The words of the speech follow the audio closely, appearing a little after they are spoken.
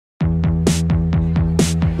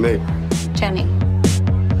Me. Jenny.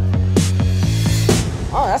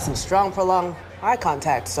 Oh, that's some strong, prolonged eye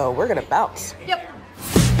contact, so we're gonna bounce. Yep.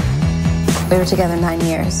 We were together 9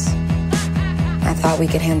 years. I thought we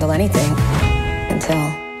could handle anything until...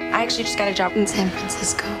 I actually just got a job in San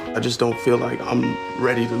Francisco. I just don't feel like I'm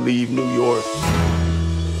ready to leave New York.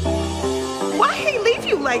 Why he leave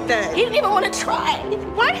you like that? He didn't even want to try.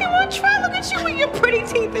 Why he want to try? Look at you with your pretty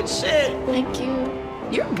teeth and shit. Thank you.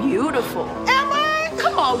 You're beautiful. Am I?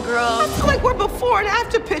 Come on, girl. I feel like we're before and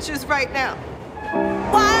after pictures right now.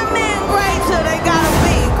 Why men great till they gotta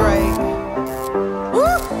be great?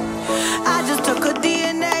 Woo. I just took a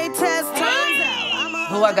DNA test.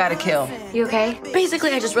 Who I gotta kill? You okay?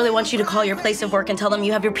 Basically, I just really want you to call your place of work and tell them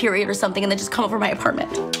you have your period or something and then just come over my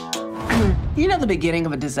apartment. You know the beginning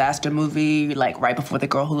of a disaster movie, like right before the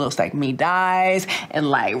girl who looks like me dies, and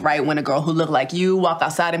like right when a girl who looked like you walk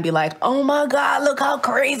outside and be like, oh my God, look how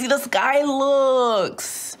crazy the sky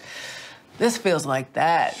looks. This feels like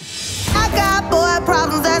that. I got boy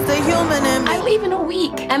problems, that's the human in me. I leave in a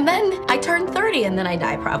week, and then I turn 30, and then I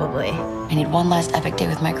die probably. I need one last epic day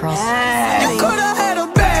with my girls. You could've had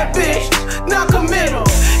a bad bitch, knock a middle,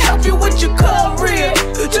 help you with your career,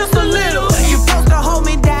 just a little. You're supposed to hold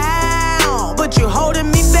me down, but you're holding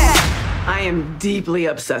me back. I am deeply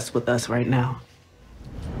obsessed with us right now.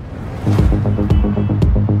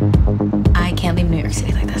 I can't leave New York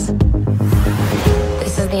City like this.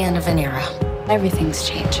 This is the end of an era. Everything's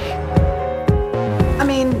changing. I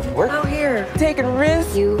mean, we're out here taking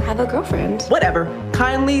risks. You have a girlfriend. Whatever.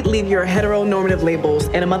 Kindly leave your heteronormative labels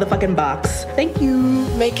in a motherfucking box. Thank you.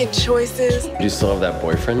 Making choices. Do you still have that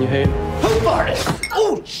boyfriend you hate? Who farted?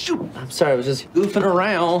 Oh, shoot. I'm sorry, I was just goofing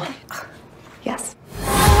around. Yes.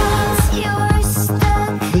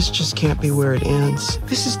 This just can't be where it ends.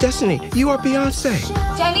 This is destiny. You are Beyonce.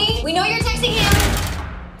 Jenny, we know you're texting him.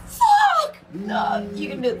 Fuck! No, you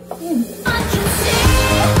can do it. I can see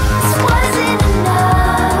this wasn't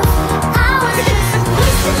enough. I was just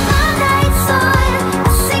wasting my nights on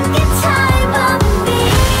a sinking time bomb me.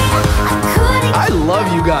 I couldn't. I love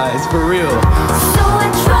you guys, for real. So I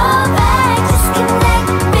draw back, disconnect.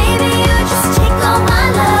 Baby, you just take all my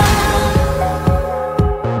love.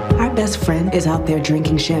 Our best friend is out there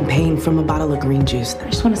drinking champagne from a bottle of green juice. I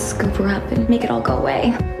just want to scoop her up and make it all go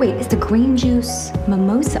away. Wait, is the green juice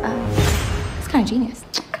mimosa? It's kind of genius.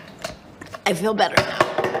 I feel better now.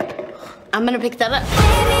 I'm gonna pick that up.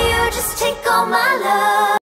 Baby, you just take all my love.